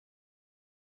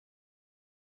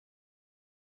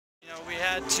We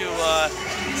had to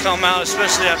come out,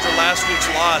 especially after last week's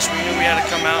loss. We knew we had to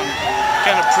come out and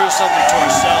kind of prove something to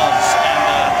ourselves.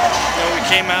 And we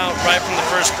came out right from the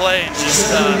first play and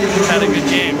just had a good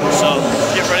game. So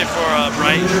get ready for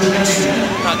Brighton.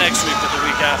 Not next week, but the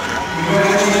week after.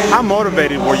 How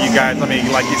motivated were you guys? I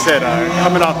mean, like you said,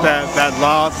 coming off that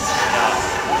loss.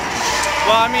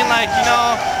 Well, I mean,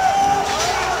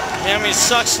 it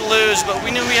sucks to lose, but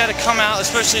we knew we had to come out,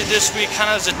 especially this week,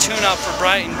 kind of as a tune-up for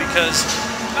Brighton, because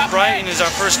Brighton is our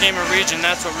first game of region.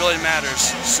 That's what really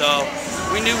matters. So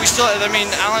we knew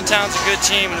Allentown's a good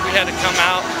team, and we had to come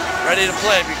out ready to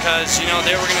play because,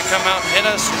 they were going to come out and hit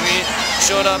us, and we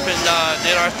showed up and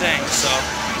did our thing. So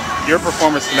your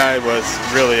performance tonight was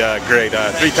really great.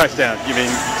 3 touchdowns. I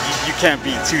mean, you can't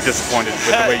be too disappointed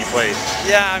with the way you played.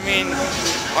 Yeah, I mean,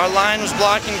 our line was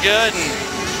blocking good, and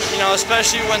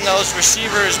especially when those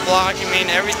receivers block,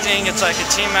 everything, it's like a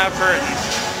team effort, and,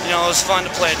 it was fun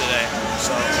to play today.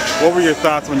 So. What were your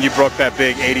thoughts when you broke that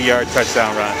big 80-yard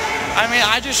touchdown run? I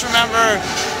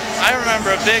remember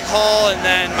a big hole, and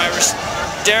then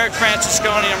Derek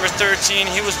Francisconi, number 13,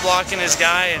 he was blocking his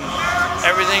guy, and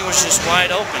everything was just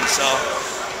wide open, so,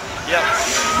 yep.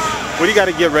 What do you got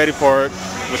to get ready for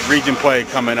with region play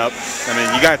coming up? I mean,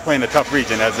 you guys playing a tough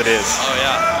region as it is. Oh,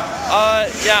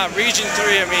 yeah. Region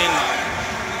 3,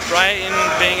 Brighton,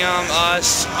 Bingham,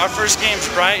 us. Our first game's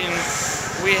Brighton.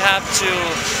 We have to,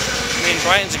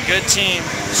 Brighton's a good team.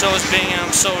 So is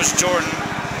Bingham, so is Jordan.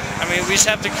 We just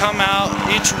have to come out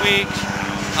each week,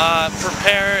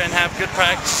 prepare and have good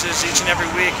practices each and every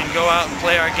week and go out and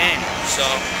play our game. So,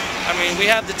 we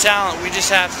have the talent. We just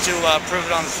have to prove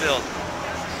it on the field.